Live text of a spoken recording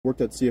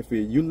worked at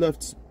CFA. You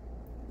left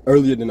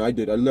earlier than I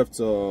did. I left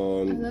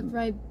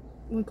right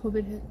when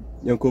COVID hit.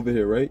 Yeah, when COVID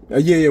hit, right?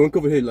 Yeah, when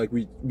COVID hit, like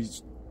we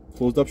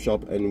closed up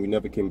shop and we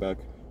never came back.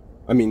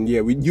 I mean,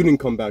 yeah, you didn't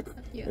come back,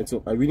 and so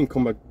we didn't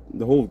come back.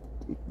 The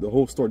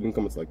whole store didn't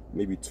come. It's like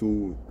maybe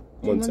 2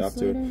 months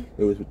after.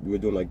 Later? We were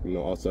doing like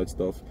outside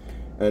stuff,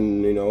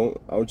 and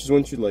I just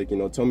want you to like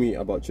tell me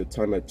about your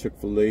time at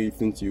Chick-fil-A,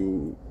 things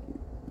you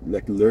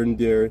like learned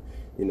there,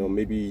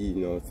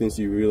 maybe things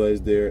you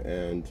realized there,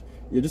 and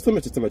yeah, just tell me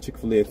about your time at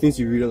Chick-fil-A and things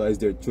you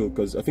realized there too,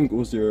 because I think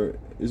was it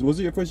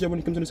your first job when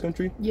you came to this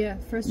country? Yeah,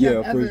 first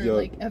job ever,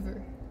 like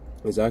ever.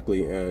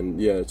 Exactly, and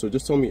yeah, so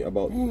just tell me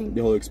about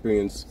the whole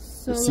experience,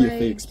 so, the CFA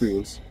like,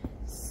 experience.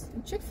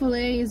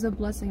 Chick-fil-A is a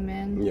blessing,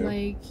 man. Yeah.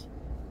 Like,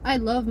 I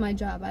love my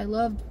job. I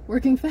loved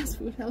working fast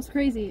food. That was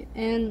crazy.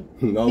 And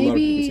Not a lot of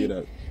people say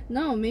that.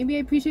 No, maybe I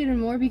appreciate it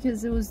more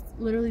because it was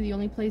literally the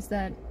only place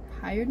that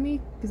hired me,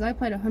 because I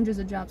applied to hundreds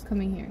of jobs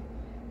coming here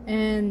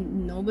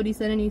and nobody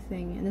said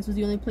anything, and this was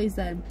the only place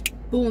that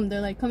boom, they're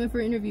like, come in for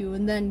an interview,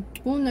 and then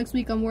boom, next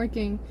week I'm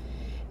working.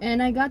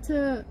 And I got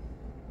to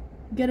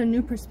get a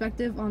new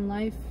perspective on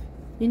life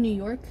in New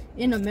York,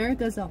 in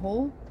America as a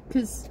whole,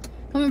 because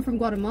coming from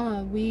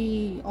Guatemala,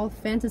 we all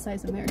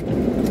fantasize America.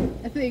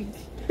 I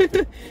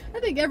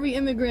think every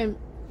immigrant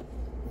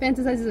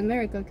fantasizes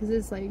America because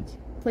it's like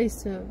a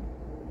place to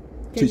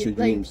chase your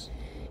dreams.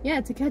 Yeah,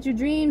 to catch your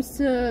dreams,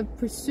 to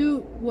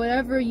pursue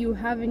whatever you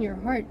have in your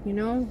heart,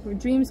 where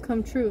dreams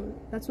come true.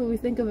 That's what we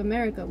think of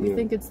America. We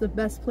think it's the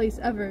best place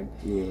ever.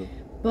 Yeah.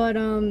 But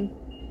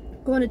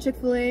going to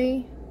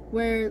Chick-fil-A,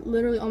 where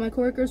literally all my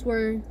coworkers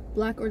were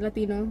black or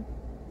Latino.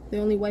 The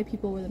only white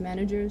people were the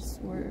managers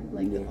or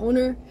like the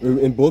owner.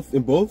 In both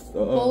both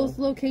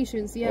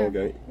locations, yeah.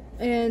 Okay.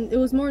 And it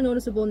was more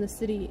noticeable in the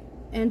city.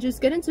 And just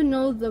getting to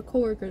know the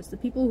coworkers, the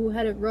people who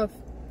had it rough,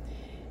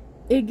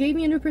 it gave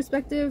me a new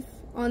perspective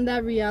on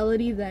that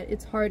reality that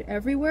it's hard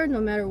everywhere,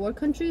 no matter what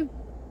country.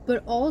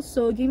 But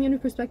also it gave me a new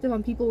perspective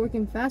on people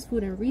working fast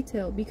food and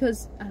retail,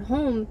 because at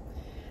home,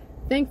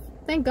 thank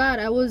God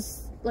I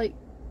was like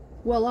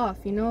well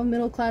off,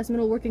 middle class,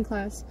 middle working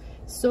class.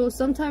 So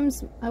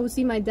sometimes I would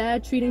see my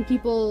dad treating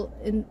people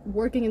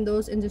working in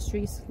those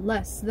industries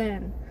less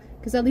than,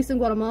 because at least in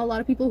Guatemala, a lot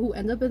of people who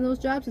end up in those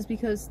jobs is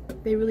because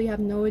they really have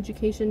no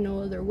education, no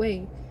other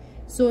way.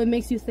 So it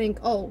makes you think,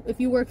 oh, if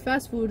you work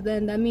fast food,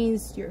 then that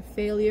means you're a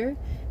failure.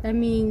 That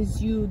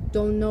means you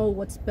don't know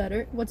what's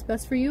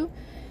best for you.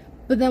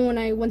 But then when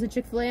I went to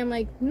Chick-fil-A, I'm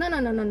like,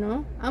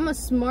 no. I'm a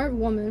smart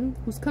woman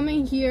who's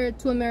coming here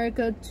to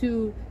America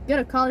to get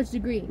a college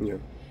degree. Yeah.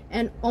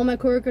 And all my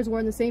coworkers were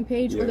on the same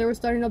page, or they were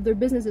starting up their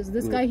businesses.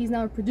 This guy, he's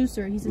now a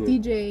producer, he's a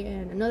DJ,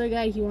 and another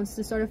guy, he wants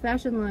to start a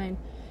fashion line.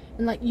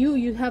 And like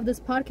you have this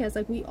podcast.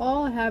 Like, we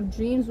all have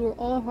dreams. We're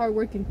all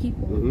hardworking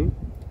people.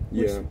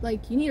 Which,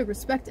 like, you need to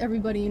respect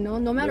everybody, no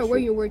matter where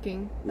you're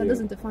working. That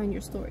doesn't define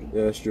your story.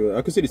 Yeah, that's true.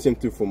 I could say the same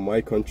thing for my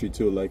country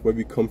too. Like, where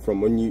we come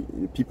from,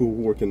 people who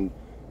work in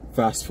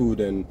fast food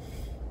and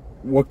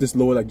work this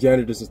lower, like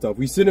janitors and stuff,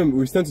 we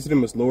tend to see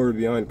them as lower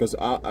behind. Because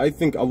I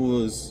think I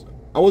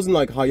wasn't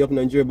like high up in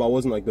Nigeria, but I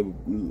wasn't like the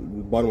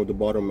bottom of the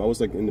bottom. I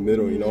was like in the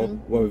middle,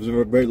 Well, I was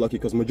very lucky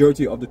because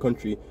majority of the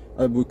country,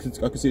 I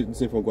could say the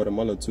same from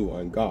Guatemala too.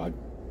 And God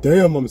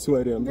damn, I'm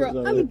sweating.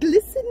 Bro, I'm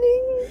glistening.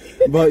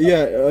 But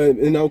yeah,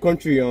 in our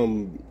country,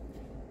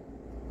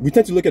 we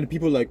tend to look at the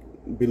people like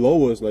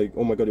below us, like,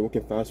 oh my God, you're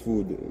working fast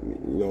food.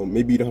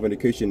 Maybe you don't have an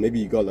education. Maybe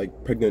you got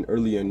like pregnant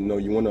early, and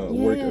you want to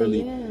work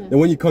early. And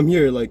when you come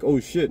here, like, oh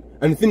shit.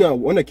 And the thing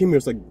when I came here,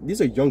 it's like,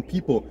 these are young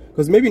people.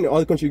 Because maybe in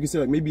other countries, you can say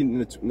like maybe in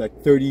the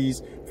like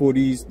 30s,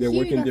 40s, they're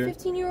working there.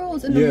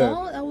 15-year-olds in the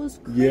mall. That was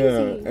crazy.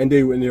 Yeah, and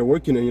they're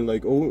working, and you're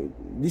like, oh,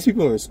 these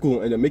people are in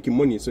school and they're making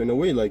money. So in a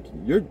way, like,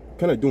 you're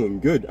kind of doing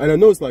good. And I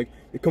know it's like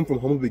they come from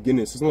humble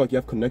beginnings. It's not like you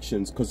have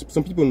connections. Because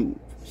some people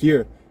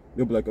here,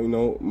 they'll be like,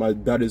 my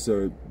dad is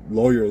a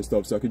lawyer and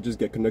stuff, so I could just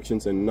get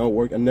connections and not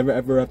work and never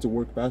ever have to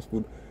work fast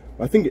food.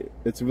 But I think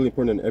it's really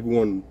important that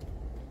everyone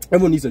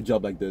needs a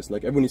job like this.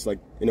 Like, everyone needs, like,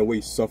 in a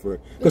way, suffer.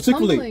 Because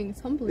Chick-fil-A, it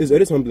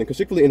is humbling. Because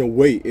Chick-fil-A, in a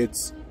way,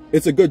 it's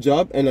a good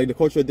job, and like the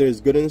culture there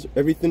is good and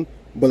everything.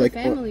 But it's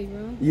like family,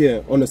 bro.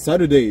 Yeah, on a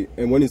Saturday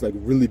and when it's like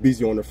really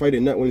busy, on a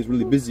Friday night when it's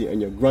really busy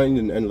and you're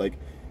grinding, and like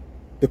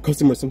the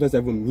customers sometimes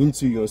are mean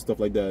to you and stuff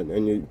like that,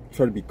 and you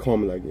try to be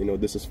calm, like,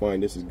 this is fine,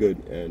 this is good,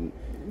 and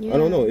I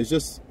don't know. It's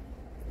just,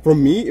 for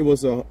me, it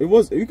was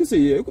you could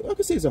say, I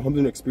could say it's a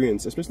humbling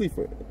experience, especially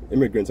for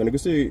immigrants, and I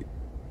could say,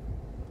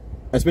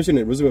 especially in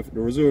the Roosevelt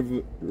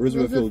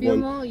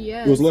one,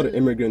 there was a lot of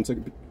immigrants, like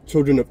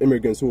children of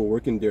immigrants who were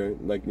working there,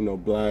 like,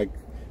 black,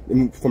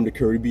 from the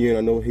Caribbean.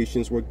 I know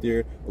Haitians work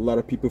there. A lot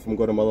of people from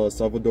Guatemala, El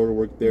Salvador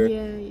work there.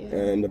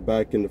 And the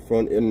back and the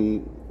front,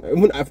 and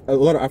a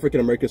lot of African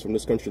Americans from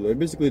this country. Like,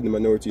 basically the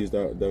minorities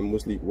that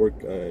mostly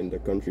work in the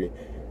country,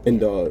 in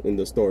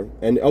the store.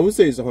 And I would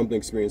say it's a humbling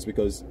experience,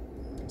 because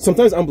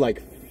sometimes I'm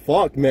like,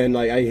 fuck, man,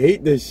 like, I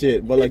hate this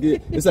shit. But like,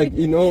 it's like,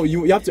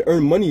 you have to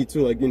earn money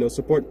to, like,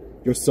 support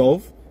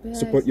yourself,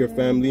 support your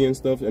family and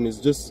stuff. And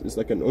it's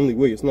like an only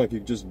way. It's not like you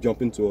just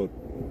jump into a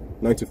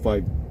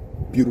 9-to-5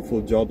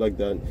 beautiful job like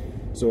that.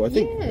 So I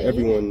think Yeah,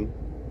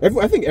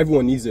 I think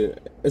everyone needs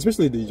it,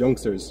 especially the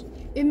youngsters.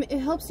 it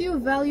helps you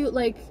value,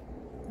 like,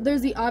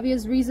 there's the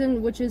obvious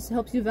reason, which is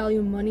helps you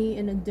value money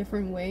in a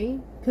different way,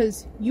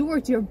 because you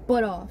worked your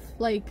butt off,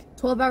 like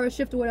 12-hour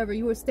shift or whatever.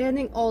 You were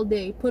standing all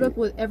day, put up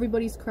with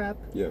everybody's crap,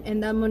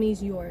 and that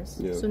money's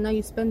yours. So now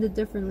you spend it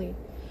differently.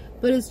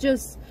 But it's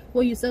just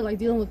what you said, like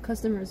dealing with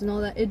customers and all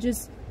that. It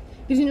just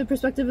gives you a new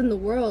perspective in the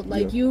world.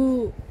 Like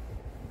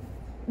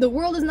the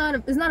world is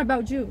not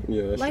about you.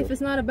 Life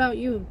is not about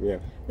you.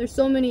 There's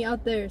so many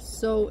out there.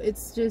 So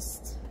it's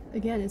just,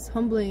 again, it's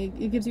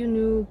humbling. It gives you a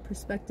new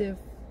perspective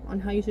on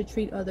how you should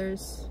treat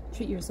others,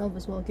 treat yourself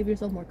as well. Give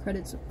yourself more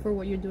credits for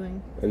what you're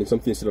doing. And it's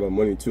something said about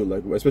money too.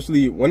 Like,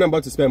 especially when I'm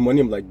about to spend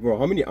money, I'm like, bro,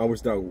 how many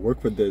hours did I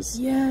work for this?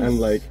 And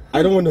like,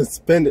 I don't want to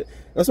spend it.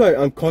 That's why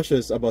I'm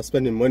cautious about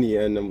spending money.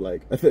 And I'm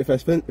like, if I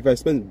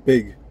spend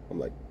big, I'm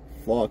like,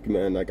 fuck,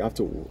 man, like I have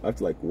to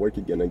like work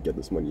again and get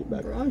this money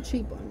back. Bro, I'm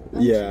cheap.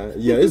 Yeah,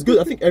 it's good.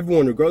 I think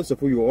everyone, regardless of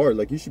who you are,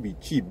 like, you should be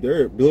cheap.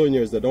 There are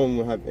billionaires that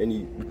don't have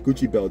any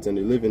Gucci belts and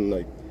they live in,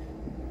 like,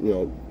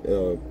 you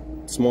know,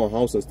 small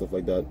house and stuff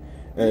like that.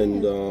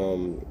 And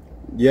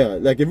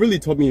like, it really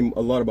taught me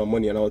a lot about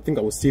money, and I think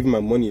I was saving my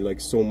money like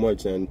so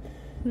much, and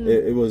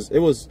it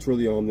was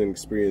truly a humbling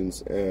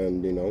experience.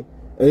 And you know,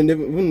 and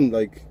even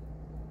like,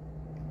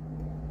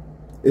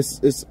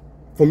 it's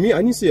for me,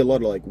 I didn't see a lot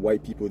of like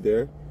white people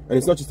there, and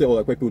it's not just that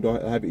like white people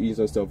don't have ease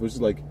and stuff. It's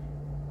just like,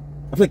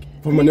 I feel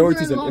like for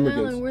minorities and immigrants.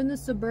 Island, we're in the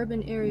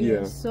suburban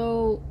area,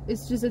 so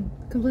it's just a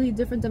completely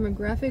different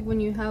demographic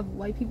when you have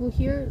white people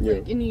here.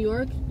 Like in New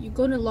York, you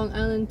go to Long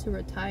Island to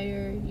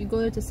retire, you go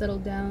there to settle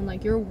down.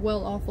 Like, you're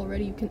well off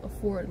already, you can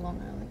afford Long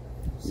Island.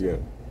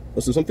 So.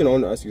 So something I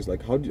want to ask you is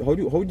like, how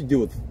would you deal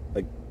with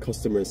like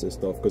customers and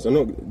stuff? Because I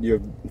know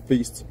you've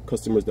faced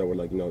customers that were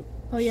like, you know,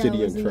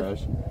 shitty and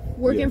trash.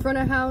 Work in front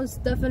of house,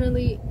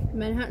 definitely.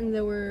 Manhattan,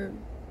 there were.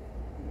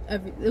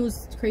 It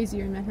was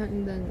crazier in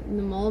Manhattan than in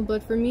the mall.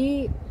 But for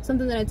me,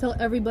 something that I tell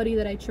everybody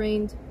that I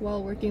trained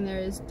while working there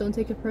is, don't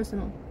take it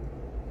personal.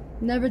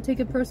 Never take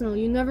it personal.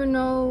 You never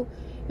know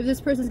if this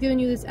person's giving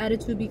you this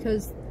attitude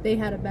because they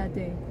had a bad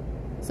day.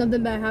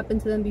 Something bad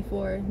happened to them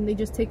before, and they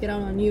just take it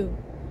out on you.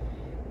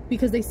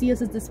 Because they see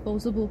us as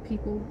disposable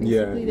people.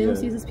 Basically. They don't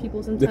see us as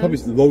people sometimes. They're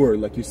probably lower,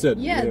 like you said.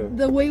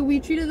 The way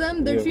we treated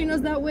them, they're treating us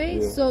that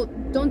way. So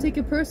don't take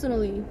it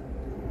personally.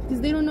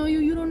 Because they don't know you,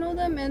 you don't know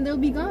them, and they'll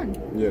be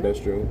gone. Yeah, that's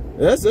true.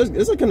 It's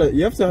like kind of,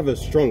 you have to have a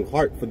strong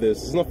heart for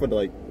this. It's not for the,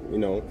 like, you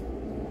know,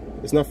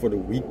 it's not for the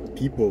weak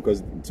people,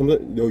 because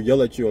they'll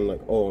yell at you and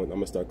like, oh, I'm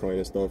gonna start crying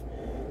and stuff.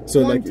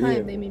 So One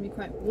time they made me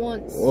cry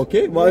once.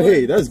 Okay, well,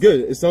 hey, that's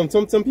good. Some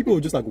people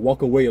just like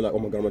walk away like, oh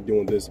my god, I'm not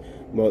doing this.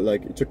 But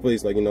like Chick-fil-A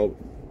is like, you know,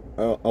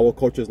 our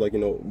culture is like, you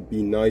know,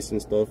 be nice and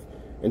stuff.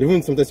 And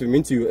even sometimes we're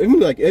mean to you, even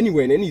like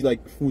anywhere in any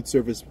like food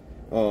service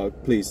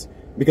place.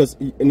 Because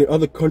in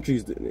other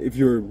countries, if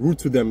you're rude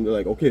to them, they're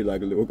like, okay,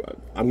 like,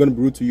 I'm gonna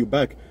be rude to you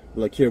back.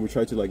 Like, here we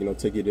try to, like, you know,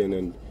 take it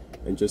in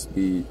and just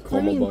be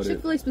calm about it.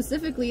 Chick-fil-A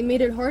specifically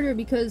made it harder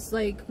because,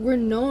 like, we're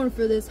known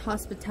for this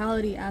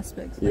hospitality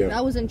aspect. Like,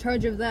 I was in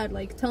charge of that,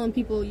 like, telling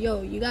people,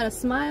 yo, you gotta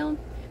smile,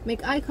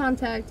 make eye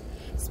contact,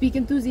 speak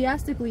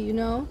enthusiastically, you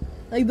know?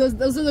 Like,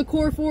 those are the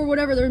core four,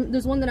 whatever.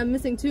 There's one that I'm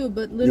missing too,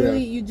 but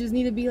literally you just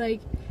need to be like,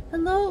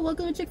 hello,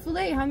 welcome to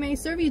Chick-fil-A, how may I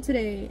serve you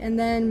today? And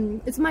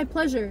then, it's my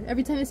pleasure.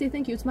 Every time I say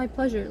thank you, it's my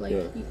pleasure. Like,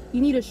 you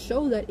need to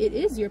show that it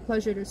is your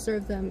pleasure to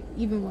serve them,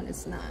 even when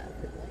it's not.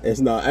 It's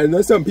not. And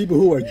there's some people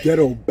who are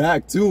ghetto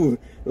back too.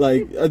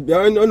 Like, I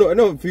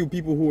know a few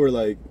people who are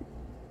like,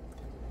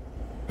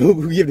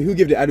 who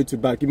give the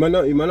attitude back. You might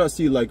not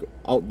see like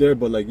out there,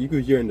 but like you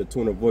could hear in the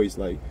tone of voice,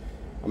 like,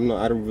 I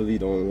really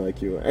don't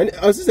like you. And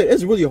as I said,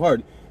 it's really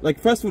hard. Like,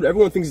 fast food,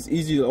 everyone thinks it's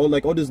easy, or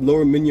like all these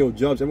lower menial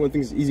jobs, everyone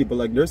thinks it's easy, but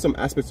like there's some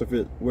aspects of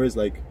it where it's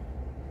like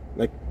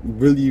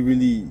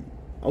really,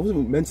 I was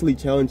mentally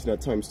challenged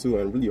at times too,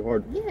 and really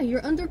hard. Yeah,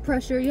 you're under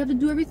pressure, you have to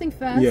do everything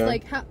fast.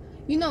 Like, how,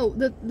 you know,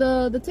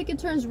 the ticket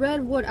turns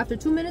red, what, after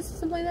 2 minutes,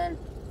 something like that?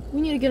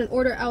 We need to get an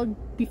order out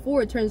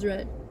before it turns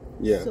red.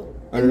 So,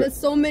 and there's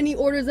so many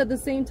orders at the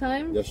same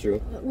time. That's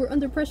true. We're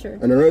under pressure.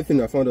 And another thing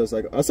I found is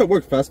like, as I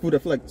work fast food, I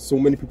feel like so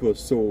many people are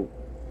so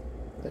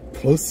like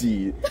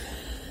pussy.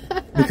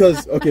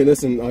 Because okay,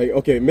 listen, like,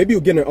 okay, maybe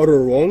you're getting an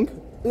order wrong,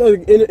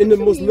 like in the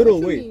most little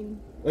way,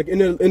 like in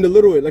the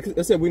little way. Like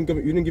I said, you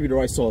didn't give you the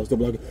right sauce. They'll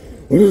be like,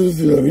 you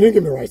didn't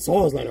give me the right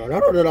sauce. Like,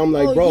 I'm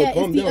like, bro, calm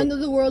down. It's the end of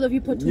the world if you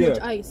put too much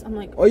ice. I'm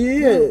like, oh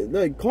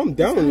like calm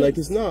down. Like,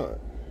 it's not.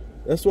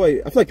 That's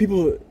why I feel like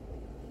people,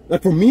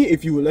 like, for me,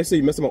 if you, let's say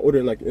you mess up my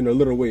order like in a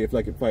little way, if I,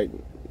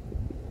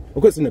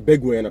 of course in a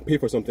big way, and I pay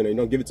for something and you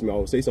don't give it to me, I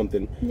will say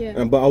something.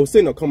 But I was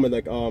saying a comment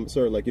like,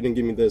 sir, like, you didn't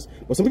give me this.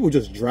 But some people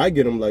just drag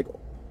it. I'm like,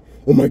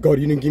 oh my god,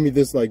 you didn't give me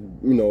this, like,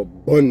 you know,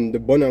 the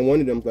bun I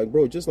wanted. I'm like,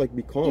 bro, just like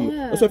be calm.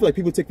 That's why I feel like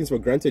people take things for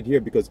granted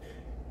here, because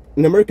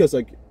in America it's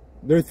like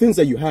there are things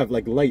that you have,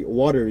 like light,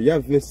 water, you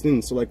have these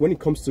things. So like when it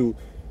comes to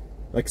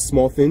like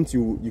small things,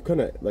 you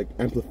kind of like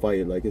amplify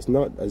it. Like it's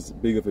not as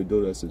big of a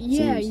deal as it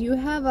seems. You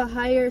have a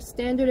higher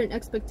standard and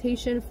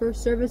expectation for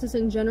services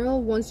in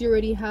general once you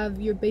already have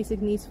your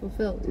basic needs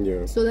fulfilled.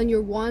 Yeah. So then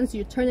your wants,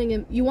 you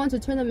want to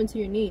turn them into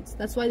your needs.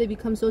 That's why they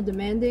become so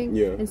demanding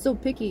and so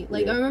picky.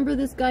 Like I remember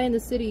this guy in the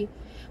city,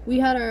 we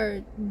had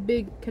our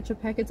big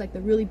ketchup packets, like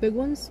the really big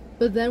ones,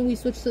 but then we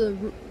switched to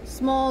the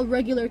small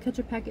regular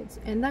ketchup packets,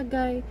 and that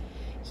guy,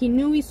 he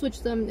knew we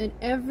switched them, and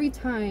every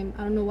time,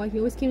 I don't know why, he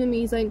always came to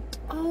me, he's like,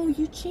 oh,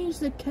 you changed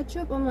the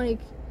ketchup? I'm like,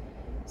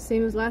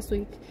 same as last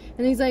week.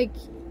 And he's like,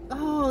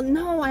 oh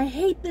no, I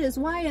hate this,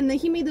 why? And then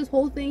he made this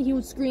whole thing, he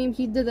would scream.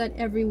 He did that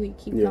every week.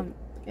 He'd come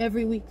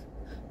every week.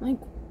 I'm like,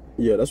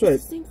 yeah, that's right.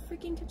 Same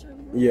freaking ketchup,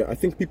 bro. Yeah, I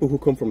think people who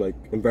come from like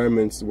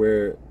environments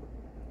where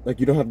like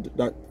you don't have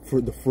that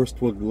for the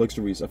first world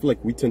luxuries, I feel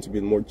like we tend to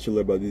be more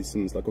chiller about these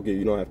things. Like, okay,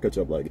 you don't have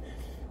ketchup, like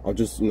I'll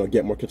just, you know,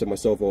 get more ketchup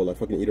myself, or like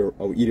fucking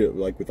I'll eat it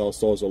like without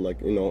sauce, or like,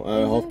 you know,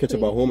 I'll have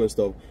ketchup at home and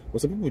stuff. But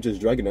some people just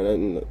drag it, and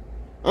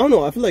I don't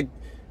know. I feel like,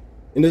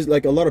 and there's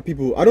like a lot of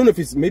people. I don't know if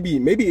it's maybe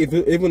if,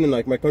 even in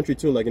like my country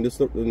too, like in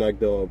like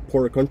the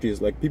poorer countries,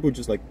 like people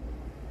just like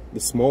the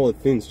smaller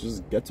things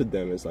just get to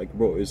them. It's like,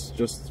 bro, it's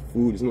just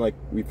food. It's not like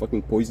we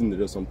fucking poisoned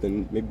it or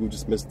something. Maybe we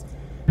just missed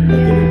like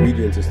the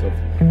ingredients and stuff.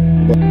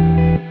 But